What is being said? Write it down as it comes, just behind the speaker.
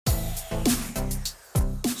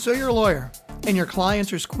So you're a lawyer, and your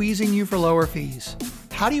clients are squeezing you for lower fees.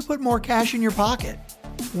 How do you put more cash in your pocket?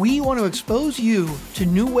 We want to expose you to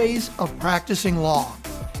new ways of practicing law.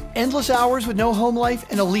 Endless hours with no home life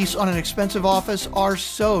and a lease on an expensive office are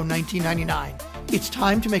so $19.99. It's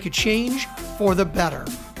time to make a change for the better.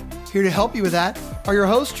 Here to help you with that are your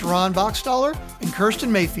hosts, Ron Boxstaller and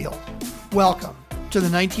Kirsten Mayfield. Welcome to the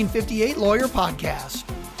 1958 Lawyer Podcast.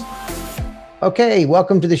 Okay,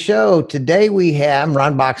 welcome to the show. Today we have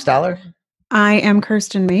Ron Boxstaller. I am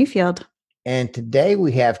Kirsten Mayfield. And today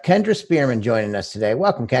we have Kendra Spearman joining us today.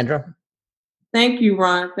 Welcome, Kendra. Thank you,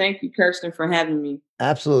 Ron. Thank you, Kirsten, for having me.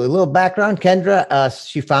 Absolutely. A little background. Kendra,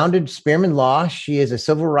 she founded Spearman Law. She is a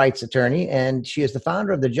civil rights attorney, and she is the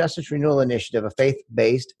founder of the Justice Renewal Initiative, a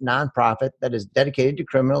faith-based nonprofit that is dedicated to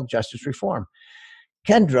criminal justice reform.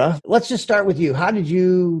 Kendra, let's just start with you. How did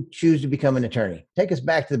you choose to become an attorney? Take us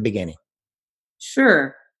back to the beginning.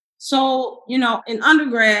 Sure. So, in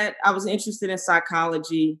undergrad, I was interested in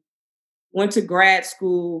psychology, went to grad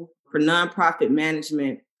school for nonprofit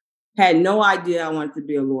management, had no idea I wanted to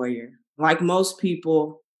be a lawyer. Like most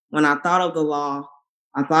people, when I thought of the law,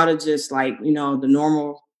 I thought of just the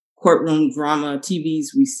normal courtroom drama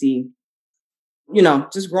TVs we see,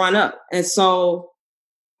 just growing up. And so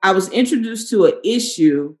I was introduced to an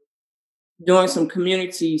issue doing some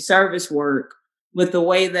community service work with the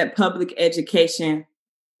way that public education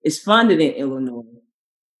is funded in Illinois.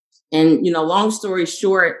 And, long story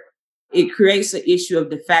short, it creates an issue of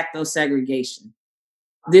de facto segregation.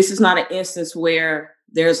 This is not an instance where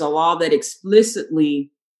there's a law that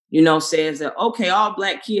explicitly, says that, okay, all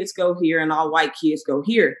Black kids go here and all white kids go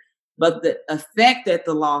here. But the effect that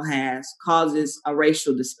the law has causes a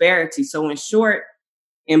racial disparity. So in short,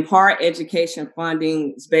 in part, education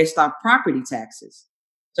funding is based off property taxes.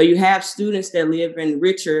 So you have students that live in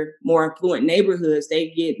richer, more affluent neighborhoods.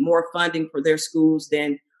 They get more funding for their schools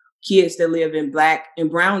than kids that live in Black and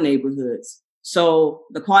brown neighborhoods. So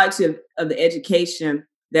the quality of the education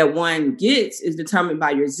that one gets is determined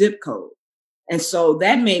by your zip code. And so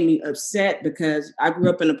that made me upset because I grew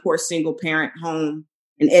up in a poor single parent home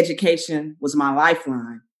and education was my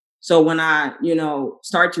lifeline. So when I,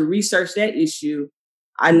 started to research that issue,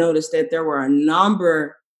 I noticed that there were a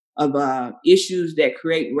number of issues that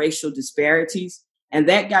create racial disparities. And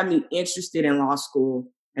that got me interested in law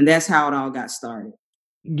school. And that's how it all got started.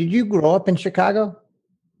 Did you grow up in Chicago?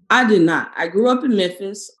 I did not. I grew up in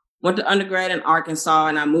Memphis, went to undergrad in Arkansas,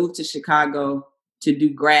 and I moved to Chicago to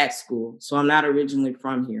do grad school. So I'm not originally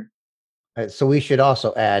from here. So we should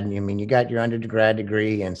also add, you got your undergrad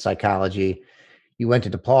degree in psychology. You went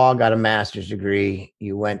to DePaul, got a master's degree.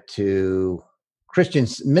 You went to Christian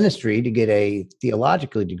ministry to get a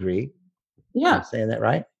theological degree. Yeah. Am I saying that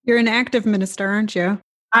right? You're an active minister, aren't you?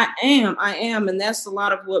 I am. And that's a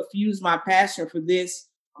lot of what fused my passion for this,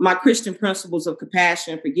 my Christian principles of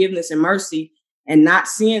compassion, forgiveness, and mercy, and not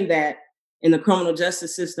seeing that in the criminal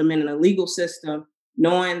justice system and in the legal system,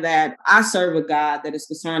 knowing that I serve a God that is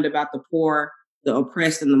concerned about the poor, the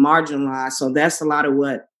oppressed, and the marginalized. So that's a lot of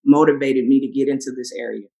what motivated me to get into this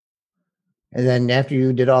area. And then after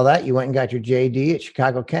you did all that, you went and got your JD at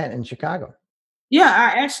Chicago Kent in Chicago. Yeah,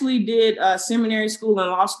 I actually did seminary school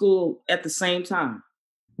and law school at the same time.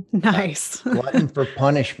 Nice. Glutton for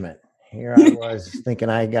punishment. Here I was thinking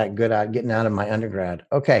I got good at getting out of my undergrad.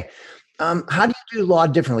 Okay. How do you do law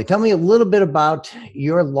differently? Tell me a little bit about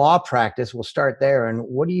your law practice. We'll start there. And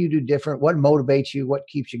what do you do different? What motivates you? What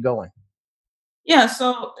keeps you going? Yeah.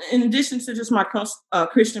 So in addition to just my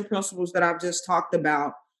Christian principles that I've just talked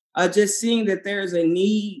about, just seeing that there's a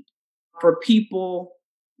need for people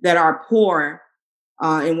that are poor.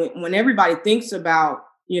 And when everybody thinks about,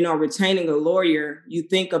 retaining a lawyer, you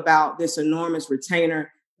think about this enormous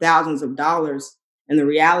retainer, thousands of dollars. And the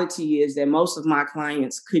reality is that most of my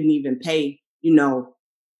clients couldn't even pay,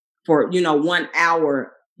 for, 1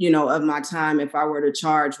 hour, of my time if I were to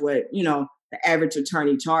charge what, the average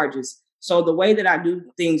attorney charges. So the way that I do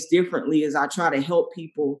things differently is I try to help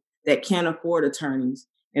people that can't afford attorneys.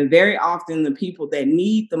 And very often the people that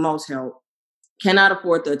need the most help cannot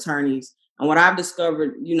afford the attorneys. And what I've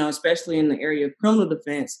discovered, especially in the area of criminal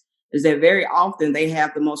defense, is that very often they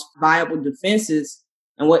have the most viable defenses.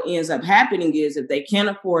 And what ends up happening is if they can't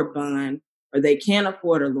afford bond or they can't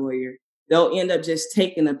afford a lawyer, they'll end up just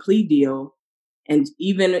taking a plea deal. And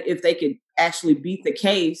even if they could actually beat the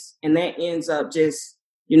case, and that ends up just,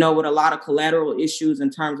 with a lot of collateral issues in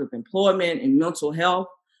terms of employment and mental health.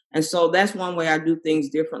 And so that's one way I do things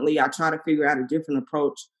differently. I try to figure out a different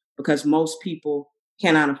approach because most people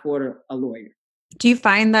cannot afford a lawyer. Do you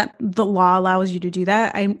find that the law allows you to do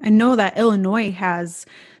that? I know that Illinois has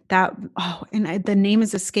the name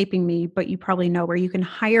is escaping me, but you probably know, where you can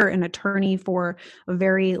hire an attorney for a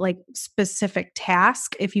very like specific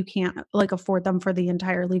task if you can't like afford them for the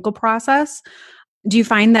entire legal process. Do you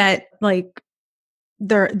find that like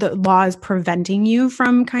the law is preventing you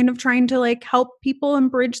from kind of trying to like help people and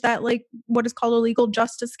bridge that like what is called a legal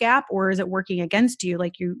justice gap, or is it working against you?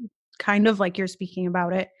 Like you kind of like you're speaking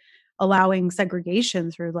about it, allowing segregation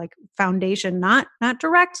through like foundation, not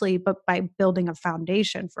directly, but by building a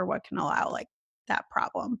foundation for what can allow like that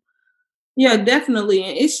problem. Yeah, definitely.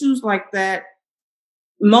 And issues like that,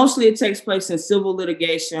 mostly it takes place in civil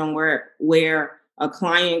litigation where a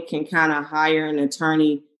client can kind of hire an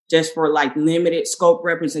attorney just for like limited scope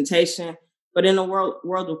representation. But in the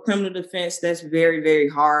world of criminal defense, that's very, very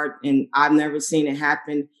hard. And I've never seen it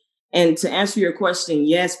happen. And to answer your question,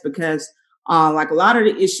 yes, because like a lot of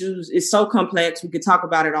the issues, it's so complex. We could talk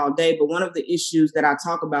about it all day. But one of the issues that I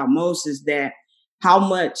talk about most is that how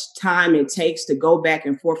much time it takes to go back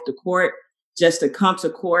and forth to court just to come to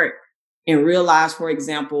court and realize, for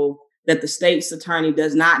example, that the state's attorney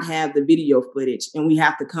does not have the video footage and we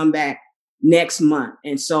have to come back next month.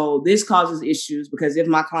 And so this causes issues because if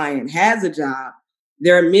my client has a job,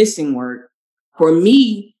 they're missing work. For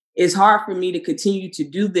me, it's hard for me to continue to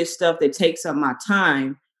do this stuff that takes up my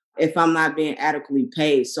time if I'm not being adequately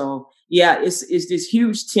paid. So yeah, it's this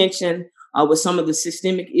huge tension with some of the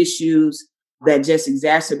systemic issues that just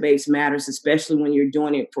exacerbates matters, especially when you're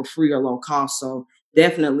doing it for free or low cost. So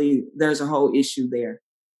definitely there's a whole issue there.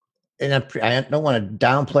 And I don't want to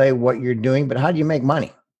downplay what you're doing, but how do you make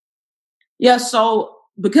money? Yeah, so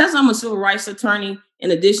because I'm a civil rights attorney, in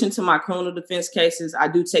addition to my criminal defense cases, I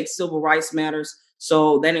do take civil rights matters.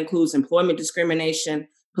 So that includes employment discrimination,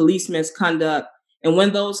 police misconduct. And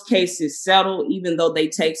when those cases settle, even though they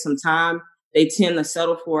take some time, they tend to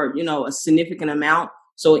settle for, a significant amount.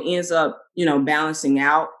 So it ends up, balancing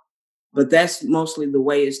out. But that's mostly the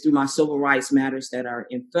way is through my civil rights matters that are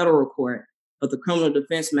in federal court. But the criminal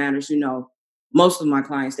defense matters, most of my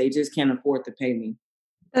clients, they just can't afford to pay me.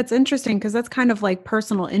 That's interesting because that's kind of like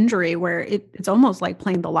personal injury where it's almost like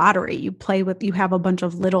playing the lottery. You have a bunch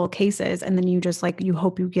of little cases and then you just like, you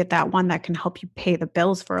hope you get that one that can help you pay the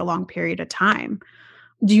bills for a long period of time.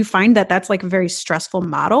 Do you find that that's like a very stressful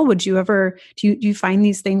model? Would you ever, do you find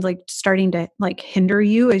these things like starting to like hinder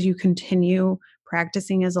you as you continue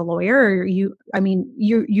practicing as a lawyer? Or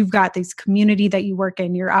you've got this community that you work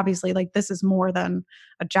in. You're obviously like, this is more than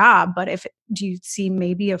a job, but do you see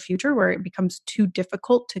maybe a future where it becomes too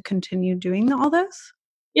difficult to continue doing all this?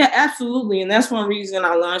 Yeah, absolutely. And that's one reason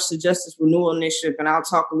I launched the Justice Renewal Initiative. And I'll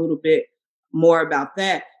talk a little bit more about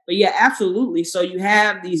that. But yeah, absolutely. So you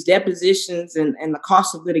have these depositions and the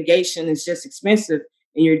cost of litigation is just expensive.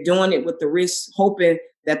 And you're doing it with the risk, hoping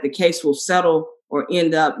that the case will settle or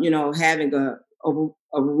end up, having a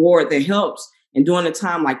reward that helps. And during a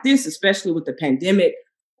time like this, especially with the pandemic,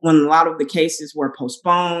 when a lot of the cases were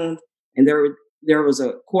postponed and there was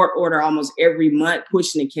a court order almost every month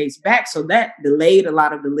pushing the case back. So that delayed a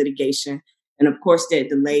lot of the litigation. And of course, that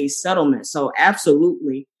delayed settlement. So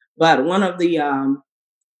absolutely. But one of the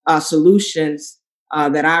solutions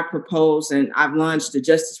that I propose, and I've launched the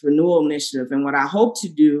Justice Renewal Initiative. And what I hope to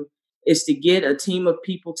do is to get a team of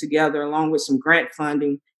people together along with some grant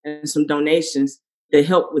funding and some donations to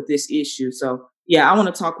help with this issue. So yeah, I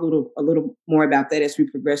want to talk a little more about that as we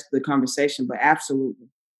progress through the conversation, but absolutely.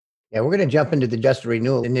 Yeah, we're going to jump into the Justice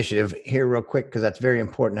Renewal Initiative here real quick because that's very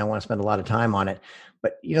important. I want to spend a lot of time on it.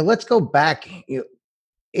 But, let's go back.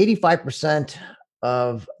 85%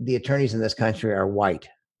 of the attorneys in this country are white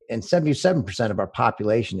and 77% of our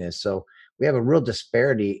population is. So we have a real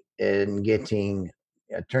disparity in getting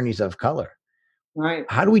attorneys of color. Right.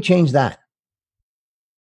 How do we change that?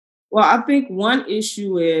 Well, I think one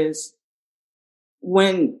issue is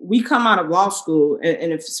when we come out of law school,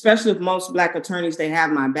 and especially if most Black attorneys, they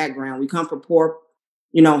have my background. We come from poor,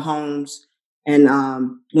 homes. And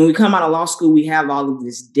when we come out of law school, we have all of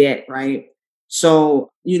this debt, right? So,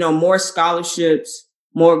 more scholarships,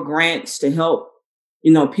 more grants to help,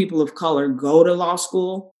 people of color go to law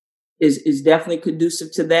school is definitely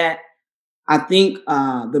conducive to that. I think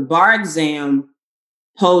the bar exam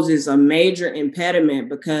poses a major impediment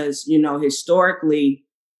because, historically,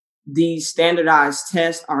 these standardized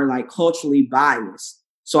tests are like culturally biased.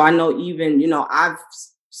 So I know even, I've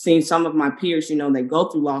seen some of my peers, they go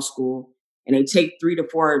through law school and they take 3 to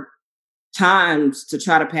 4 times to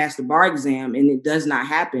try to pass the bar exam and it does not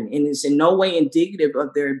happen. And it's in no way indicative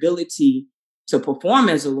of their ability to perform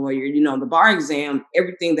as a lawyer. The bar exam,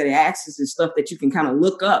 everything that it asks is stuff that you can kind of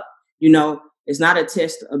look up. It's not a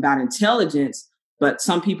test about intelligence, but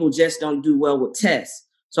some people just don't do well with tests.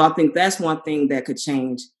 So I think that's one thing that could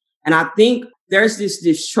change. And I think there's this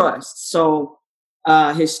distrust. So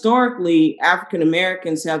historically, African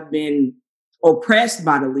Americans have been oppressed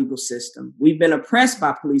by the legal system. We've been oppressed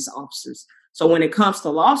by police officers. So when it comes to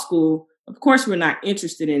law school, of course, we're not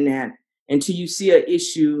interested in that until you see an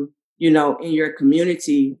issue, in your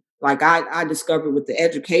community, like I discovered with the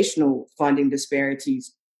educational funding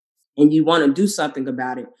disparities, and you want to do something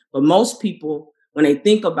about it. But most people, when they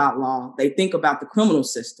think about law, they think about the criminal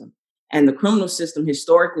system. And the criminal system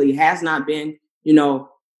historically has not been,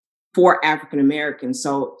 for African Americans.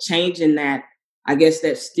 So changing that, I guess,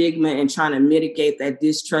 that stigma and trying to mitigate that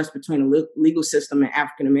distrust between the legal system and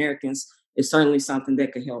African Americans is certainly something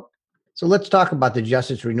that could help. So let's talk about the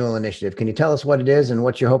Justice Renewal Initiative. Can you tell us what it is and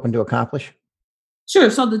what you're hoping to accomplish? Sure.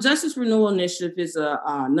 So the Justice Renewal Initiative is a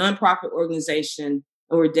nonprofit organization,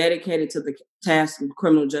 and we're dedicated to the task of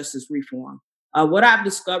criminal justice reform. What I've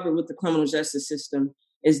discovered with the criminal justice system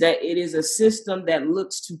is that it is a system that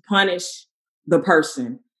looks to punish the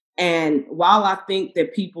person. And while I think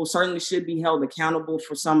that people certainly should be held accountable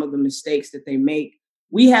for some of the mistakes that they make,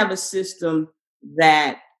 we have a system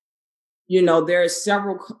that, there are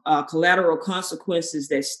several collateral consequences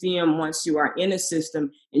that stem once you are in a system,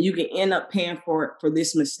 and you can end up paying for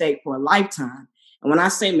this mistake for a lifetime. And when I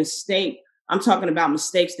say mistake, I'm talking about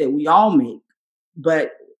mistakes that we all make,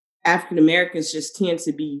 but African Americans just tend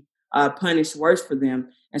to be punished worse for them.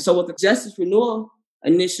 And so what the Justice Renewal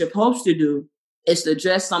Initiative hopes to do is to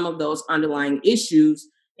address some of those underlying issues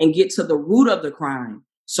and get to the root of the crime.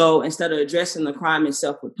 So instead of addressing the crime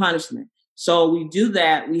itself with punishment. So we do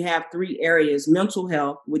that. We have 3 areas: mental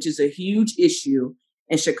health, which is a huge issue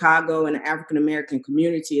in Chicago and the African American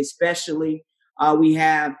community, especially. We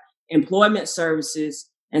have employment services.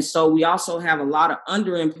 And so we also have a lot of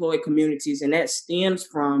underemployed communities, and that stems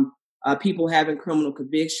from people having criminal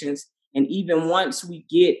convictions. And even once we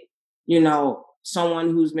get, someone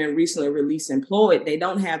who's been recently released employed, they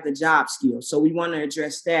don't have the job skills. So we want to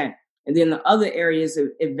address that. And then the other areas of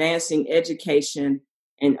advancing education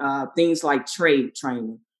and things like trade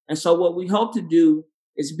training. And so what we hope to do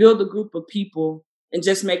is build a group of people and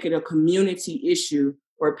just make it a community issue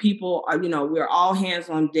where people are, we're all hands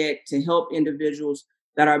on deck to help individuals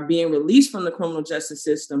that are being released from the criminal justice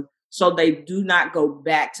system so they do not go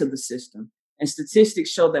back to the system. And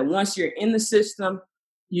statistics show that once you're in the system,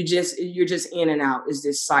 you're just in and out. Is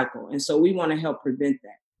this cycle. And so we want to help prevent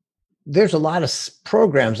that. There's a lot of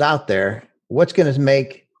programs out there. What's going to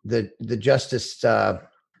make the Justice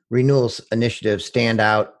Renewal Initiative stand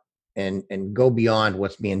out and go beyond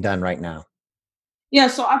what's being done right now? Yeah,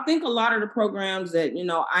 so I think a lot of the programs that,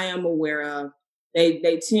 I am aware of,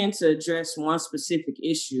 they tend to address one specific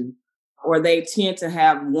issue, or they tend to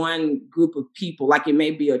have one group of people, like it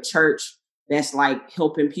may be a church that's like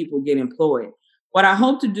helping people get employed. What I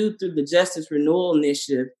hope to do through the Justice Renewal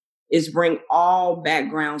Initiative is bring all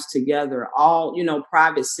backgrounds together, all,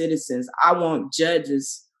 private citizens. I want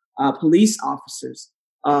judges, police officers,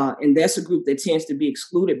 and that's a group that tends to be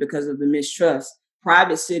excluded because of the mistrust.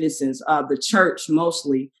 Private citizens, the church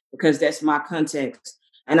mostly, because that's my context.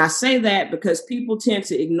 And I say that because people tend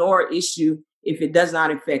to ignore an issue if it does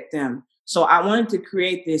not affect them. So I wanted to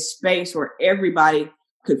create this space where everybody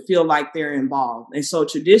could feel like they're involved. And so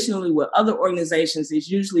traditionally with other organizations, it's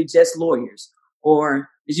usually just lawyers or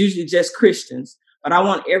it's usually just Christians. But I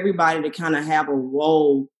want everybody to kind of have a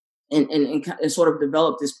role and sort of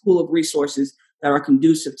develop this pool of resources that are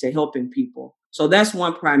conducive to helping people. So that's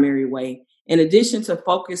one primary way. In addition to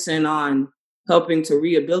focusing on helping to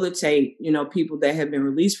rehabilitate, people that have been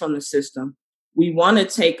released from the system, we want to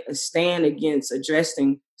take a stand against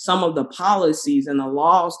addressing some of the policies and the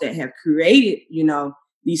laws that have created,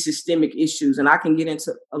 these systemic issues. And I can get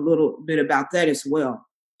into a little bit about that as well.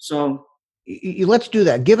 So let's do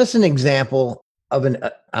that. Give us an example of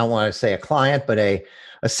I don't want to say a client, but a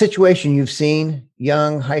situation you've seen,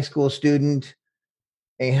 young high school student.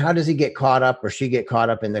 And how does he get caught up or she get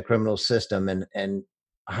caught up in the criminal system, and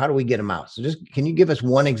how do we get them out? So can you give us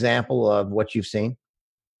one example of what you've seen?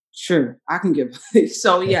 Sure, I can give.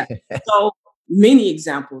 So many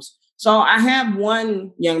examples. So I have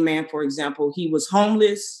one young man, for example, he was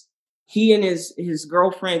homeless. He and his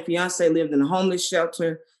girlfriend, fiance lived in a homeless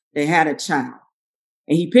shelter. They had a child,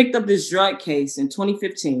 and he picked up this drug case in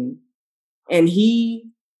 2015, and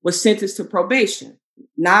he was sentenced to probation.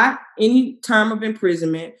 Not any term of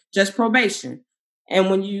imprisonment, just probation. And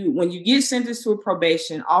when you get sentenced to a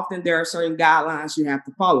probation, often there are certain guidelines you have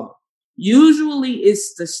to follow. Usually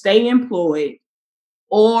it's to stay employed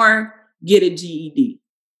or get a GED.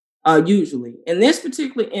 Usually. In this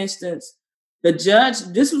particular instance, the judge,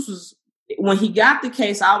 this was when he got the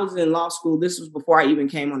case, I was in law school. This was before I even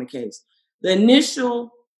came on the case. The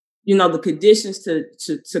initial the conditions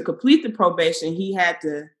to complete the probation, he had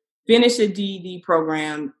to finish a GED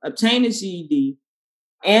program, obtain a GED,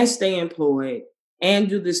 and stay employed, and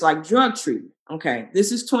do this like drug treatment. Okay,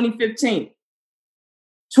 this is 2015.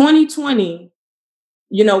 2020,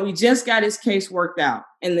 we just got his case worked out.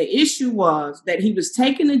 And the issue was that he was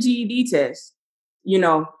taking the GED test. He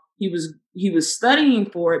was studying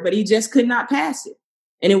for it, but he just could not pass it.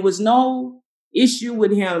 And it was no issue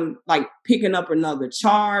with him like picking up another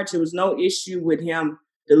charge. There was no issue with him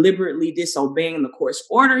deliberately disobeying the court's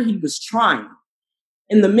order. He was trying.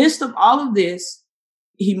 In the midst of all of this,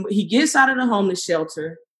 he gets out of the homeless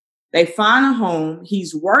shelter. They find a home.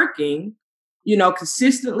 He's working,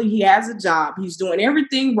 consistently. He has a job. He's doing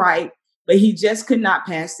everything right, but he just could not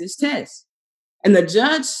pass this test. And the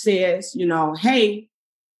judge says, hey,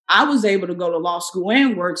 I was able to go to law school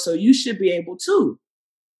and work, so you should be able to.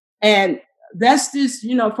 And that's this,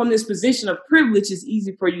 from this position of privilege, it's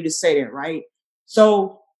easy for you to say that, right?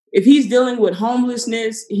 So if he's dealing with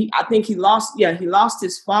homelessness, I think he lost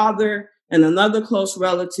his father and another close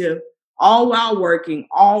relative, all while working,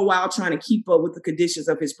 all while trying to keep up with the conditions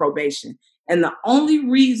of his probation. And the only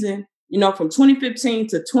reason, from 2015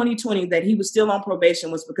 to 2020 that he was still on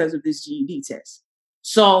probation was because of this GED test.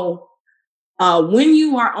 So when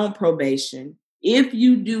you are on probation, if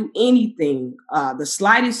you do anything, the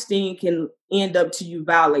slightest thing can end up to you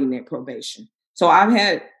violating that probation. So I've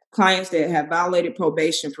had clients that have violated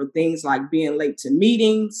probation for things like being late to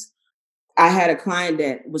meetings. I had a client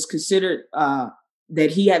that was considered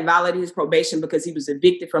that he had violated his probation because he was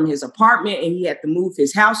evicted from his apartment and he had to move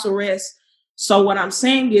his house arrest. So what I'm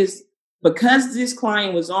saying is, because this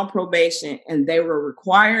client was on probation and they were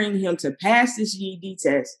requiring him to pass this GED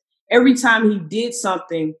test, every time he did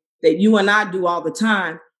something that you and I do all the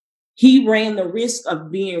time, he ran the risk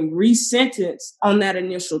of being resentenced on that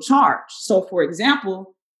initial charge. So, for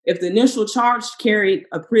example, if the initial charge carried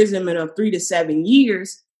a imprisonment of 3 to 7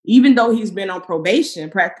 years, even though he's been on probation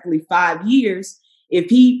practically 5 years, if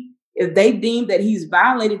they deem that he's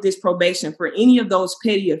violated this probation for any of those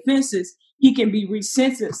petty offenses, he can be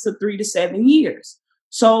resentenced to 3 to 7 years.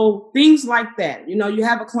 So things like that. You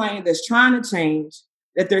have a client that's trying to change,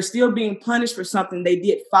 that they're still being punished for something they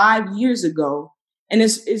did 5 years ago. And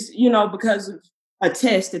it's because of a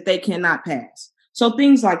test that they cannot pass. So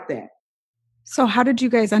things like that. So how did you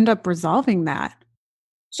guys end up resolving that?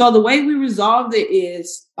 So the way we resolved it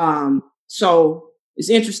is, so it's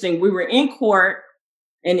interesting. We were in court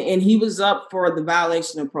and he was up for the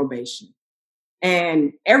violation of probation.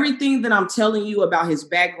 And everything that I'm telling you about his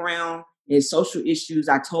background, his social issues,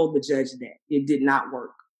 I told the judge that it did not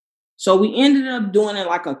work. So we ended up doing it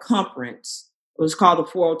like a conference. It was called the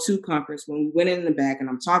 402 conference, when we went in the back and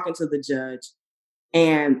I'm talking to the judge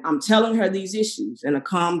and I'm telling her these issues in a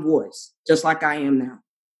calm voice, just like I am now.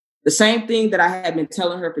 The same thing that I had been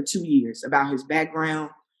telling her for 2 years about his background.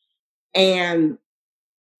 And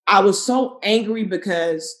I was so angry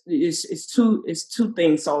because it's two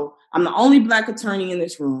things. So I'm the only Black attorney in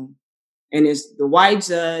this room, and it's the white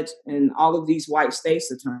judge and all of these white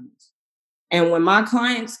state's attorneys. And when my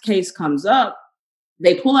client's case comes up,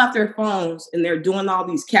 they pull out their phones and they're doing all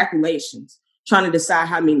these calculations, trying to decide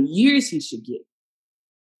how many years he should get.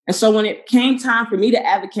 And so when it came time for me to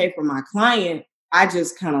advocate for my client, I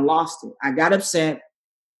just kind of lost it. I got upset.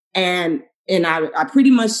 And I pretty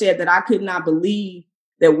much said that I could not believe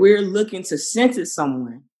that we're looking to sentence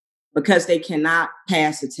someone because they cannot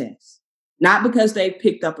pass a test. Not because they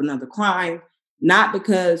picked up another crime, not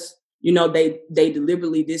because, they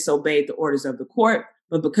deliberately disobeyed the orders of the court,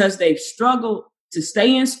 but because they've struggled to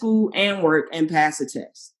stay in school and work and pass a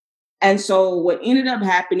test. And so what ended up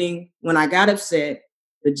happening when I got upset,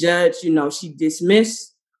 the judge, she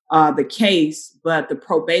dismissed the case, but the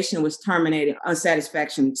probation was terminated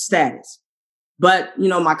unsatisfaction status. But,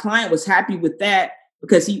 my client was happy with that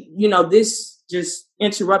because this just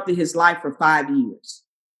interrupted his life for 5 years.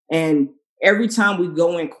 And every time we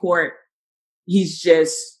go in court, he's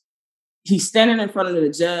standing in front of the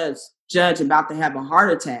judge about to have a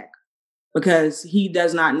heart attack because he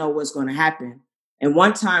does not know what's going to happen. And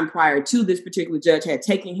one time prior to, this particular judge had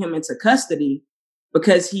taken him into custody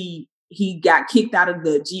because he got kicked out of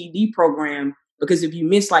the GED program because if you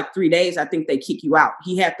miss like 3 days, I think they kick you out.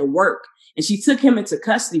 He had to work. And she took him into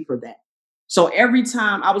custody for that. So every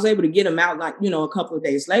time I was able to get him out, like, a couple of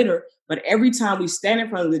days later, but every time we stand in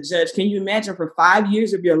front of the judge, can you imagine for 5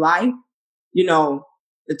 years of your life,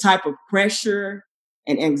 the type of pressure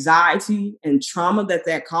and anxiety and trauma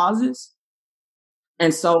that causes?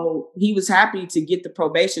 And so he was happy to get the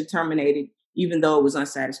probation terminated, even though it was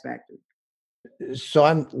unsatisfactory. So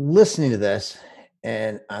I'm listening to this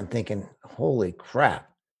and I'm thinking, holy crap.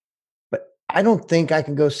 I don't think I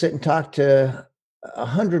can go sit and talk to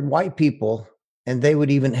 100 white people and they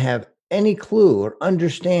would even have any clue or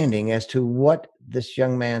understanding as to what this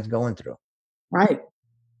young man's going through. Right.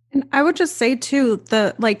 And I would just say too,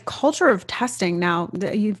 the like culture of testing now,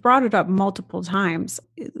 you've brought it up multiple times,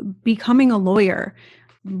 becoming a lawyer,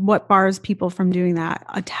 what bars people from doing that?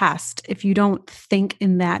 A test. If you don't think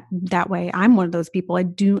in that way, I'm one of those people. I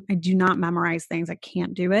do not memorize things. I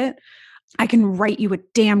can't do it. I can write you a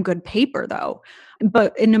damn good paper though.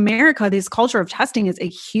 But in America, this culture of testing is a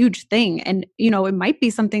huge thing. And, it might be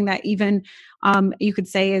something that even you could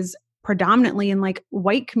say is predominantly in like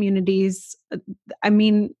white communities. I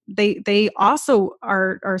mean, they also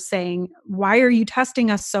are saying, why are you testing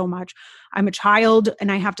us so much? I'm a child and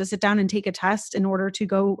I have to sit down and take a test in order to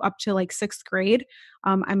go up to like 6th grade.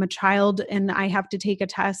 I'm a child and I have to take a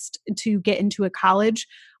test to get into a college.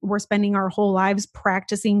 We're spending our whole lives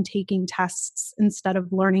practicing taking tests instead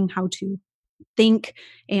of learning how to think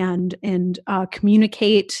and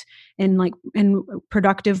communicate in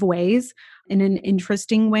productive ways and in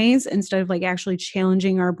interesting ways instead of like actually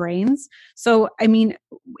challenging our brains. So I mean,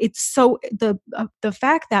 it's so the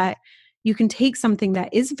fact that you can take something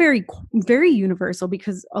that is very, very universal,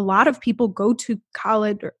 because a lot of people go to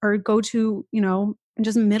college or go to,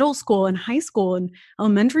 just middle school and high school and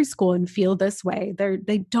elementary school and feel this way.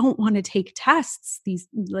 They don't want to take tests. These,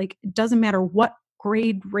 like, it doesn't matter what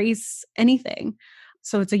grade, race, anything.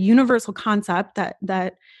 So it's a universal concept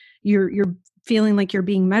that you're feeling like you're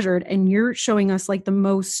being measured, and you're showing us like the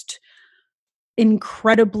most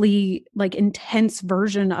incredibly like intense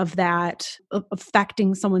version of that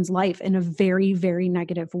affecting someone's life in a very, very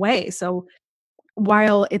negative way. So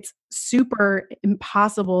while it's super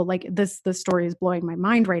impossible, like this story is blowing my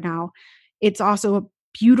mind right now, it's also a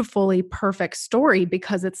beautifully perfect story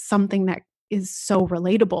because it's something that is so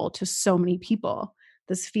relatable to so many people.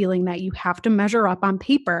 This feeling that you have to measure up on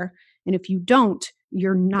paper, and if you don't,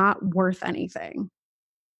 you're not worth anything.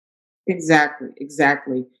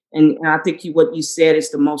 Exactly. And I think what you said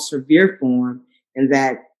is the most severe form, and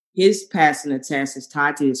that his passing the test is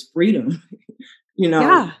tied to his freedom.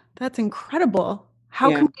 Yeah, that's incredible. How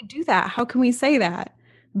Yeah, can we do that? How can we say that?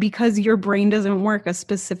 Because your brain doesn't work a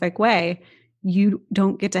specific way, you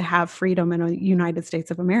don't get to have freedom in the United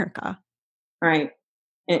States of America. right.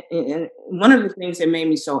 And one of the things that made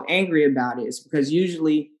me so angry about it is because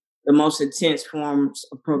usually the most intense forms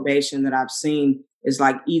of probation that I've seen is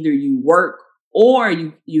like either you work or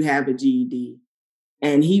you have a GED.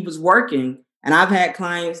 And he was working. And I've had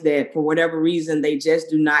clients that for whatever reason, they just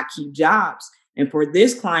do not keep jobs. And for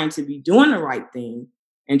this client to be doing the right thing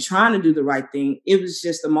and trying to do the right thing, it was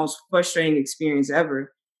just the most frustrating experience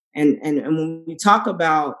ever. And when we talk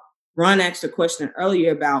about, Ron asked a question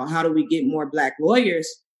earlier about how do we get more Black lawyers,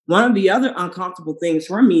 one of the other uncomfortable things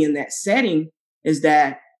for me in that setting is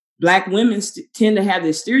that Black women tend to have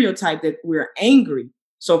this stereotype that we're angry.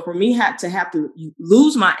 So for me to have to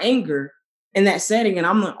lose my anger in that setting, and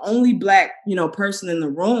I'm the only Black, person in the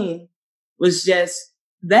room, was just,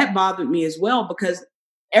 that bothered me as well, because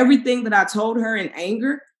everything that I told her in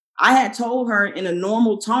anger, I had told her in a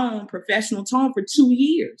normal tone, professional tone for 2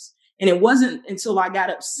 years. And it wasn't until I got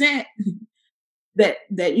upset that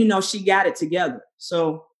she got it together.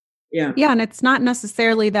 So, yeah. Yeah, and it's not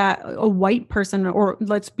necessarily that a white person, or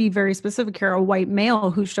let's be very specific here, a white male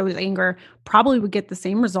who shows anger probably would get the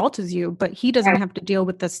same result as you, but he doesn't have to deal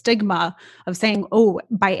with the stigma of saying, oh,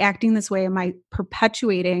 by acting this way, am I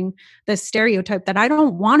perpetuating the stereotype that I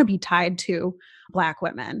don't want to be tied to Black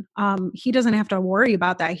women? He doesn't have to worry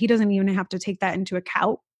about that. He doesn't even have to take that into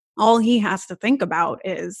account. All he has to think about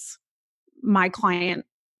is, my client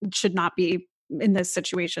should not be in this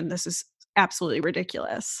situation. This is absolutely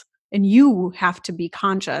ridiculous. And you have to be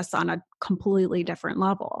conscious on a completely different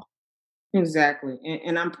level. Exactly.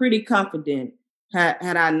 And I'm pretty confident,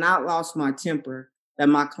 had I not lost my temper, that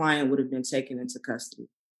my client would have been taken into custody.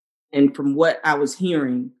 And from what I was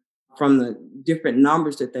hearing from the different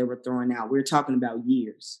numbers that they were throwing out, we're talking about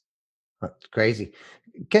years. That's crazy.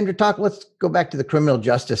 Kendra, let's go back to the criminal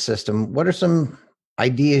justice system. What are some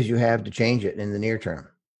ideas you have to change it in the near term?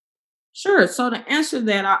 Sure. So to answer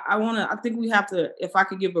that, I think we have to, if I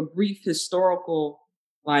could give a brief historical,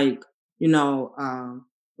 like,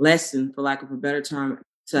 lesson, for lack of a better term,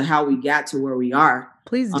 to how we got to where we are.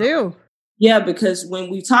 Please do. Yeah, because when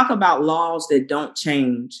we talk about laws that don't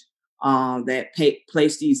change, that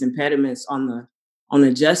place these impediments on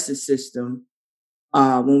the justice system,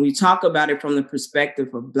 when we talk about it from the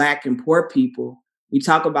perspective of Black and poor people, we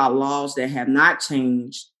talk about laws that have not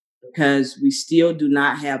changed because we still do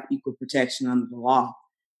not have equal protection under the law.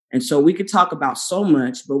 And so we could talk about so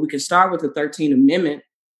much, but we could start with the 13th Amendment,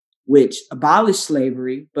 which abolished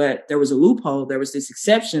slavery, but there was a loophole. There was this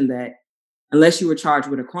exception that unless you were charged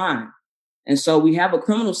with a crime. And so we have a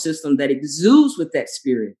criminal system that exudes with that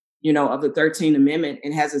spirit, of the 13th Amendment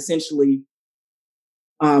and has essentially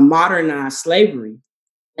modernized slavery.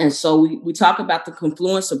 And so we talk about the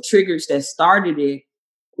confluence of triggers that started it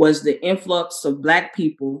was the influx of Black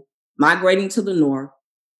people migrating to the North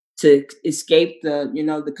to escape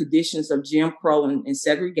the conditions of Jim Crow and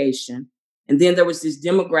segregation. And then there was this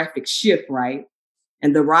demographic shift, right?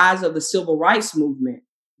 And the rise of the civil rights movement,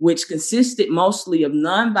 which consisted mostly of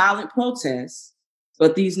nonviolent protests.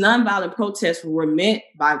 But these nonviolent protests were met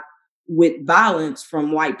with violence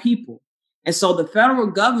from white people. And so the federal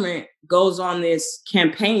government goes on this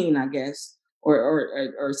campaign, I guess,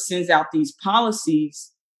 or sends out these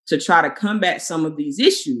policies to try to combat some of these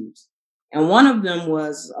issues. And one of them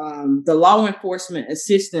was the Law Enforcement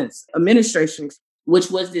Assistance Administration, which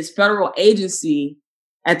was this federal agency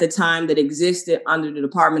at the time that existed under the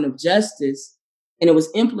Department of Justice. And it was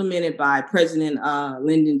implemented by President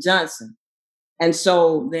Lyndon Johnson. And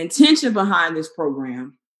so the intention behind this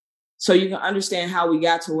program, so you can understand how we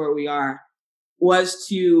got to where we are, was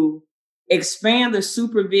to expand the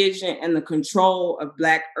supervision and the control of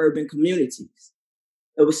Black urban communities.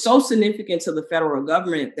 It was so significant to the federal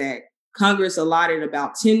government that Congress allotted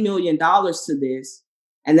about $10 million to this,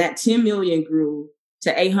 and that $10 million grew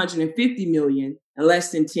to $850 million in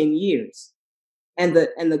less than 10 years. And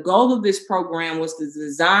the goal of this program was to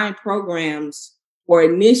design programs or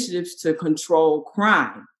initiatives to control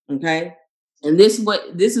crime. Okay. And this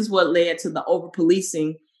is what led to the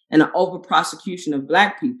over-policing and the over-prosecution of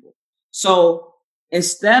Black people. So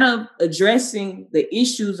instead of addressing the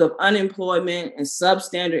issues of unemployment and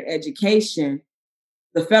substandard education,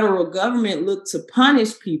 the federal government looked to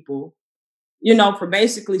punish people, for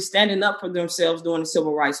basically standing up for themselves during the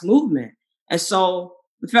civil rights movement. And so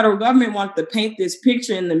the federal government wanted to paint this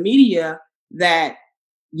picture in the media that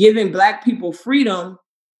giving Black people freedom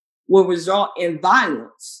will result in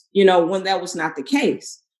violence, when that was not the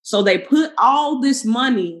case. So they put all this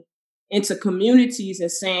money into communities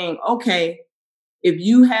and saying, okay, if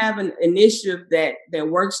you have an initiative that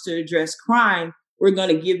works to address crime, we're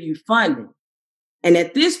going to give you funding. And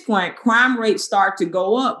at this point, crime rates start to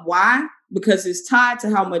go up. Why? Because it's tied to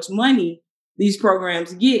how much money these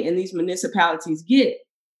programs get and these municipalities get.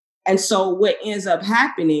 And so what ends up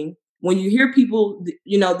happening when you hear people,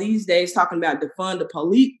 these days talking about defund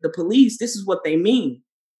the police, this is what they mean.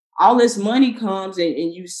 All this money comes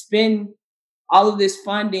and you spend all of this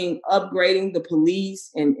funding upgrading the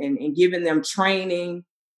police and giving them training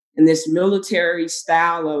and this military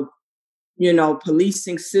style of,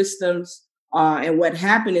 policing systems. And what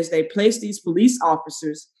happened is they placed these police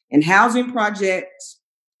officers in housing projects,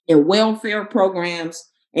 in welfare programs,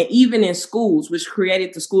 and even in schools, which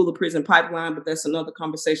created the school to prison pipeline. But that's another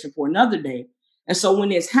conversation for another day. And so when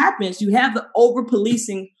this happens, you have the over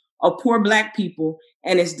policing of poor Black people,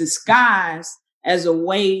 and it's disguised as a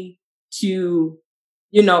way to,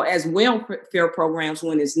 as welfare programs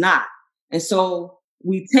when it's not. And so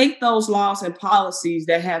we take those laws and policies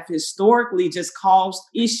that have historically just caused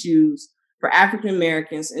issues for African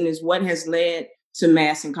Americans, and is what has led to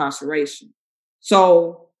mass incarceration.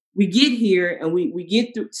 So we get here and we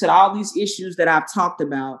get to all these issues that I've talked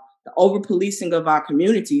about, the over policing of our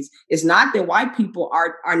communities. It's not that white people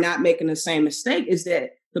are not making the same mistake. It's that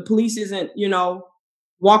the police isn't,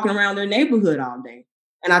 walking around their neighborhood all day.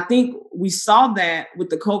 And I think we saw that with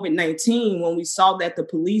the COVID-19 when we saw that the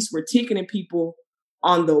police were ticketing people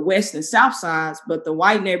on the west and south sides, but the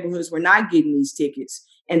white neighborhoods were not getting these tickets.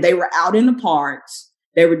 And they were out in the parks.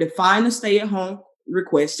 They were defying the stay-at-home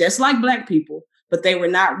request, just like Black people, but they were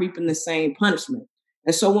not reaping the same punishment.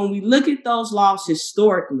 And so when we look at those laws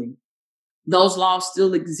historically, those laws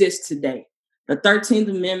still exist today. The 13th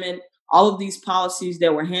Amendment, all of these policies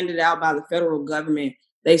that were handed out by the federal government,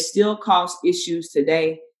 they still cause issues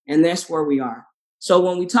today. And that's where we are. So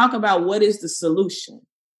when we talk about what is the solution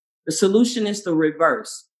is the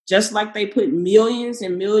reverse. Just like they put millions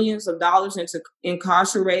and millions of dollars into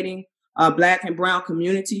incarcerating Black and brown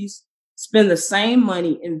communities, spend the same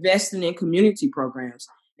money investing in community programs,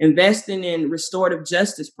 investing in restorative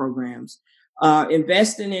justice programs,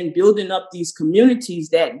 investing in building up these communities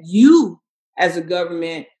that you as a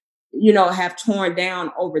government, have torn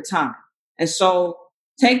down over time. And so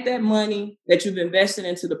take that money that you've invested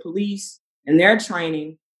into the police and their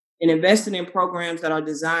training and investing in programs that are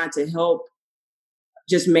designed to help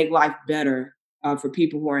just make life better for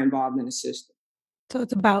people who are involved in the system. So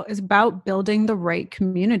it's about building the right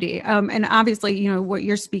community. And obviously, what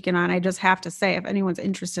you're speaking on, I just have to say, if anyone's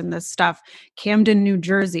interested in this stuff, Camden, New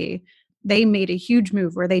Jersey, they made a huge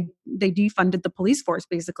move where they defunded the police force.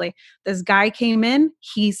 Basically, this guy came in,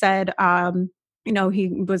 he said, he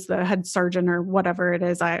was the head sergeant or whatever it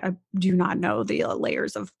is. I do not know the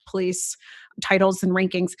layers of police titles and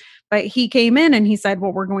rankings, but he came in and he said,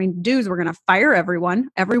 what we're going to do is we're going to fire everyone.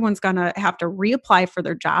 Everyone's going to have to reapply for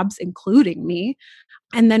their jobs, including me.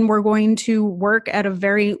 And then we're going to work at a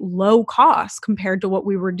very low cost compared to what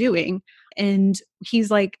we were doing. And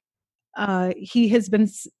he's like, he has been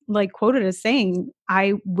like quoted as saying,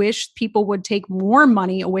 I wish people would take more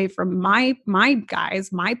money away from my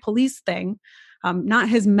guys, my police thing, not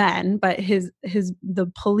his men, but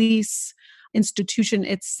the police institution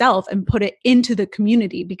itself, and put it into the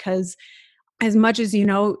community. Because as much as,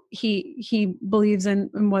 he believes in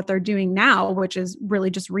what they're doing now, which is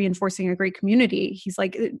really just reinforcing a great community, he's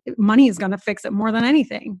like, money is going to fix it more than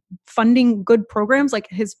anything. Funding good programs, like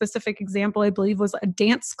his specific example, I believe, was a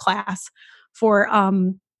dance class for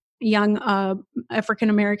young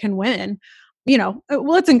African-American women.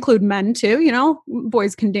 Let's include men too,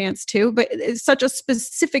 boys can dance too, but it's such a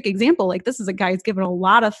specific example. Like, this is a guy who's given a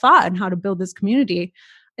lot of thought on how to build this community.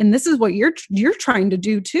 And this is what you're trying to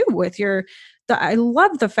do too with I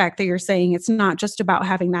love the fact that you're saying it's not just about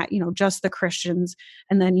having that, just the Christians,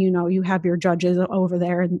 and then, you have your judges over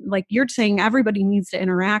there. And like, you're saying everybody needs to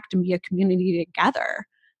interact and be a community together.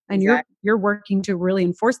 And exactly. You're working to really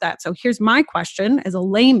enforce that. So here's my question as a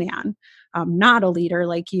layman, not a leader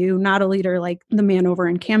like you, not a leader like the man over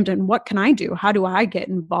in Camden. What can I do? How do I get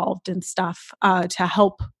involved in stuff to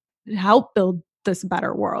help build this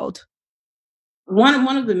better world?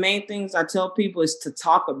 One of the main things I tell people is to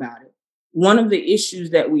talk about it. One of the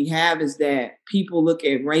issues that we have is that people look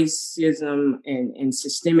at racism and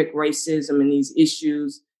systemic racism and these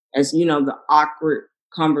issues as, the awkward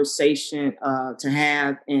conversation to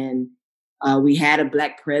have. And we had a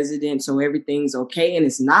Black president, so everything's okay. And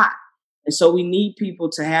it's not. And so we need people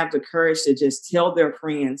to have the courage to just tell their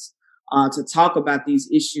friends, to talk about these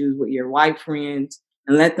issues with your white friends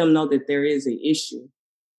and let them know that there is an issue.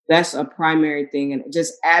 That's a primary thing. And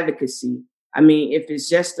just advocacy. I mean, if it's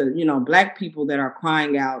just Black people that are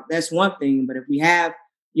crying out, that's one thing. But if we have,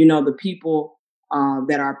 the people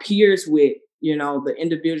that are peers with, the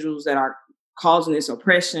individuals that are causing this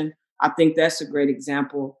oppression, I think that's a great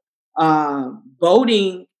example.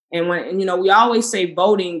 Voting, and we always say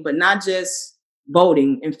voting, but not just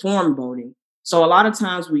voting, informed voting. So a lot of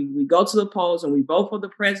times we go to the polls and we vote for the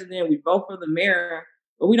president, we vote for the mayor,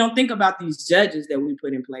 but we don't think about these judges that we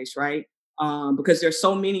put in place, right? Because there's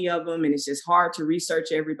so many of them, and it's just hard to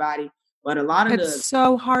research everybody. But a lot of it's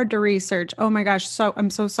so hard to research. Oh my gosh. So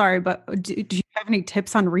I'm so sorry, but do you have any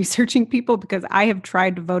tips on researching people? Because I have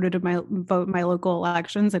tried to vote my local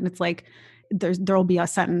elections, and it's like there'll be a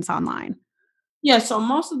sentence online. Yeah. So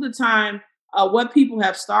most of the time, what people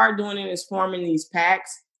have started doing is forming these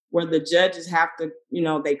PACs where the judges have to,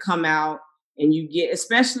 they come out. And you get,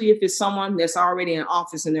 especially if it's someone that's already in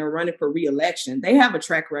office and they're running for re-election, they have a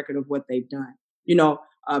track record of what they've done.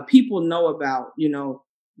 People know about,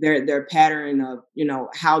 their pattern of,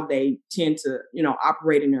 how they tend to,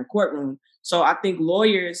 operate in their courtroom. So I think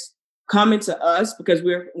lawyers coming to us, because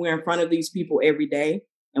we're in front of these people every day,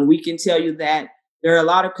 and we can tell you that there are a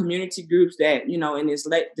lot of community groups that, in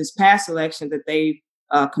this past election that they've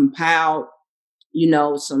compiled,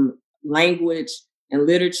 some language and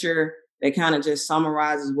literature that kind of just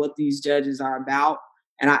summarizes what these judges are about.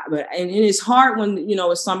 And it's hard when,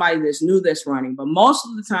 it's somebody that's new that's running. But most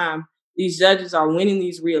of the time, these judges are winning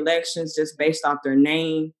these re-elections just based off their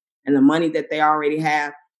name and the money that they already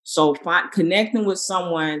have. So connecting with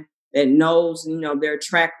someone that knows, their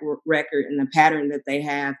track record and the pattern that they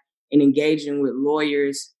have, and engaging with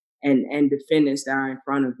lawyers and defendants that are in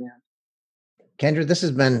front of them. Kendra, this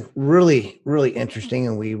has been really, really interesting,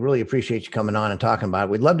 and we really appreciate you coming on and talking about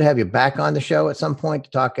it. We'd love to have you back on the show at some point to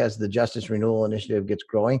talk as the Justice Renewal Initiative gets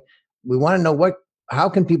growing. We want to know how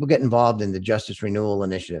can people get involved in the Justice Renewal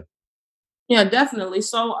Initiative? Yeah, definitely.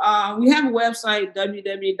 So we have a website,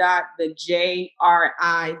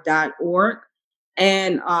 www.thejri.org.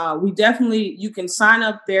 And you can sign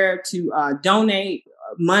up there to donate.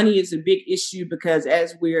 Money is a big issue because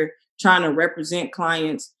as we're trying to represent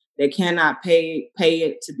clients, they cannot pay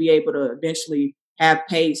it to be able to eventually have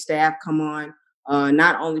paid staff come on,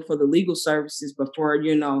 not only for the legal services, but for,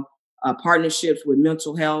 partnerships with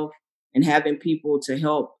mental health and having people to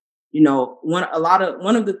help. One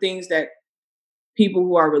of the things that people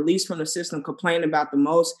who are released from the system complain about the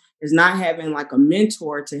most is not having like a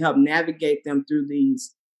mentor to help navigate them through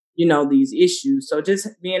these issues. So just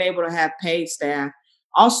being able to have paid staff.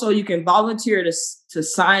 Also, you can volunteer to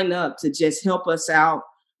sign up to just help us out.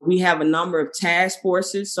 We have a number of task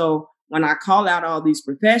forces. So when I call out all these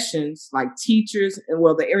professions like teachers, and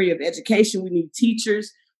the area of education, we need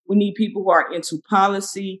teachers. We need people who are into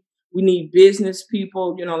policy. We need business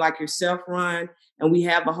people, like yourself, Ron. And we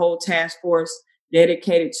have a whole task force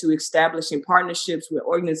dedicated to establishing partnerships with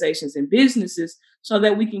organizations and businesses so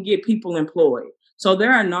that we can get people employed. So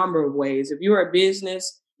there are a number of ways. If you're a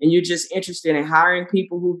business and you're just interested in hiring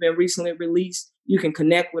people who've been recently released, you can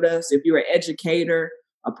connect with us. If you're an educator,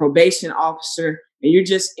 a probation officer, and you're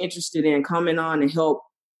just interested in coming on and help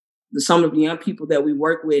some of the young people that we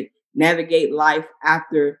work with navigate life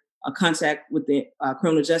after a contact with the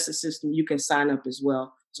criminal justice system, you can sign up as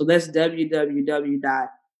well. So that's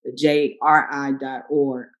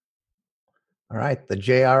www.thejri.org. All right,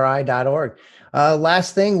 thejri.org.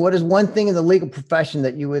 Last thing, what is one thing in the legal profession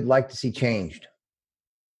that you would like to see changed?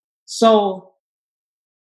 So,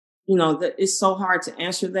 it's so hard to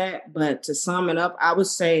answer that, but to sum it up, I would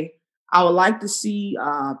say I would like to see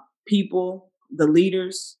people, the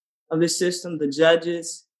leaders of the system, the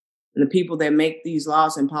judges, and the people that make these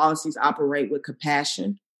laws and policies operate with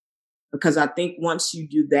compassion. Because I think once you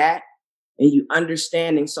do that and you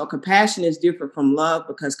understanding, so compassion is different from love,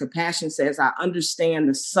 because compassion says, I understand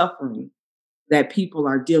the suffering that people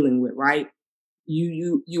are dealing with, right?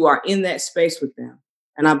 You are in that space with them.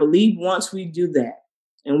 And I believe once we do that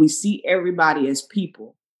and we see everybody as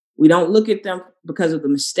people, we don't look at them because of the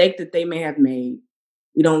mistake that they may have made.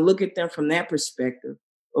 We don't look at them from that perspective,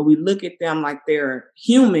 but we look at them like they're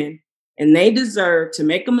human and they deserve to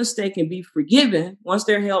make a mistake and be forgiven once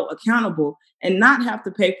they're held accountable and not have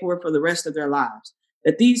to pay for it for the rest of their lives.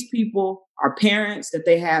 That these people are parents, that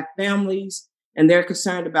they have families, and they're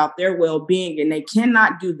concerned about their well-being, and they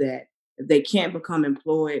cannot do that if they can't become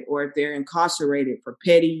employed or if they're incarcerated for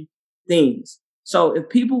petty things. So if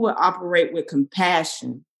people will operate with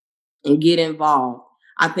compassion and get involved,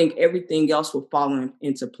 I think everything else will fall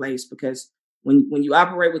into place, because when you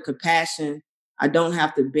operate with compassion, I don't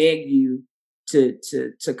have to beg you to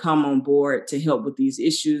come on board to help with these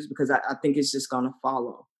issues, because I think it's just going to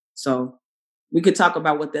follow. So we could talk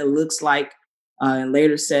about what that looks like in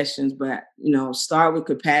later sessions, but, start with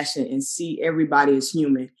compassion and see everybody as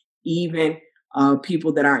human, even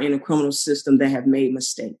people that are in a criminal system that have made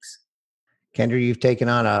mistakes. Kendra, you've taken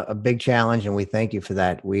on a big challenge, and we thank you for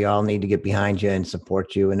that. We all need to get behind you and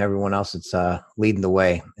support you and everyone else that's leading the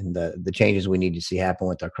way and the changes we need to see happen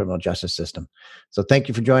with our criminal justice system. So thank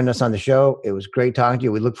you for joining us on the show. It was great talking to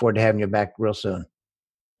you. We look forward to having you back real soon.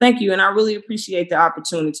 Thank you. And I really appreciate the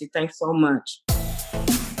opportunity. Thanks so much.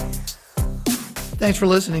 Thanks for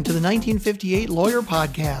listening to the 1958 Lawyer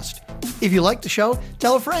Podcast. If you like the show,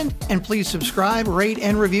 tell a friend, and please subscribe, rate,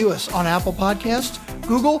 and review us on Apple Podcasts,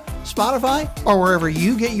 Google, Spotify, or wherever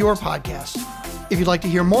you get your podcasts. If you'd like to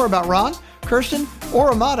hear more about Ron, Kirsten,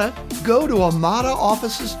 or Amada, go to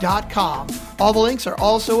amadaoffices.com. All the links are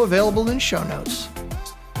also available in show notes.